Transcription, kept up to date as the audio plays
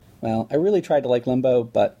Well, I really tried to like Limbo,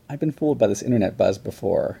 but I've been fooled by this internet buzz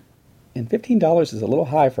before. And $15 is a little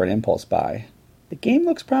high for an impulse buy. The game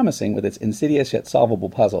looks promising with its insidious yet solvable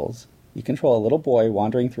puzzles. You control a little boy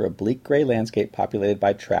wandering through a bleak gray landscape populated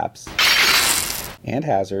by traps and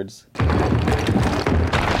hazards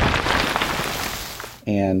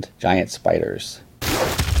and giant spiders.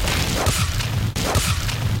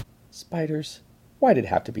 Spiders? Why did it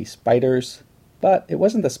have to be spiders? But it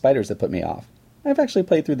wasn't the spiders that put me off. I've actually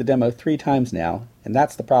played through the demo 3 times now, and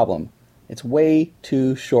that's the problem. It's way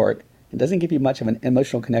too short and doesn't give you much of an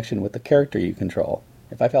emotional connection with the character you control.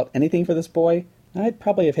 If I felt anything for this boy, I'd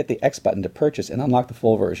probably have hit the X button to purchase and unlock the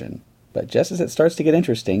full version. But just as it starts to get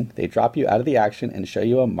interesting, they drop you out of the action and show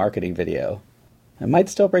you a marketing video. I might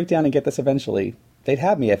still break down and get this eventually. They'd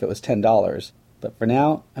have me if it was $10, but for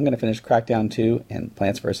now, I'm going to finish Crackdown 2 and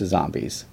Plants vs. Zombies.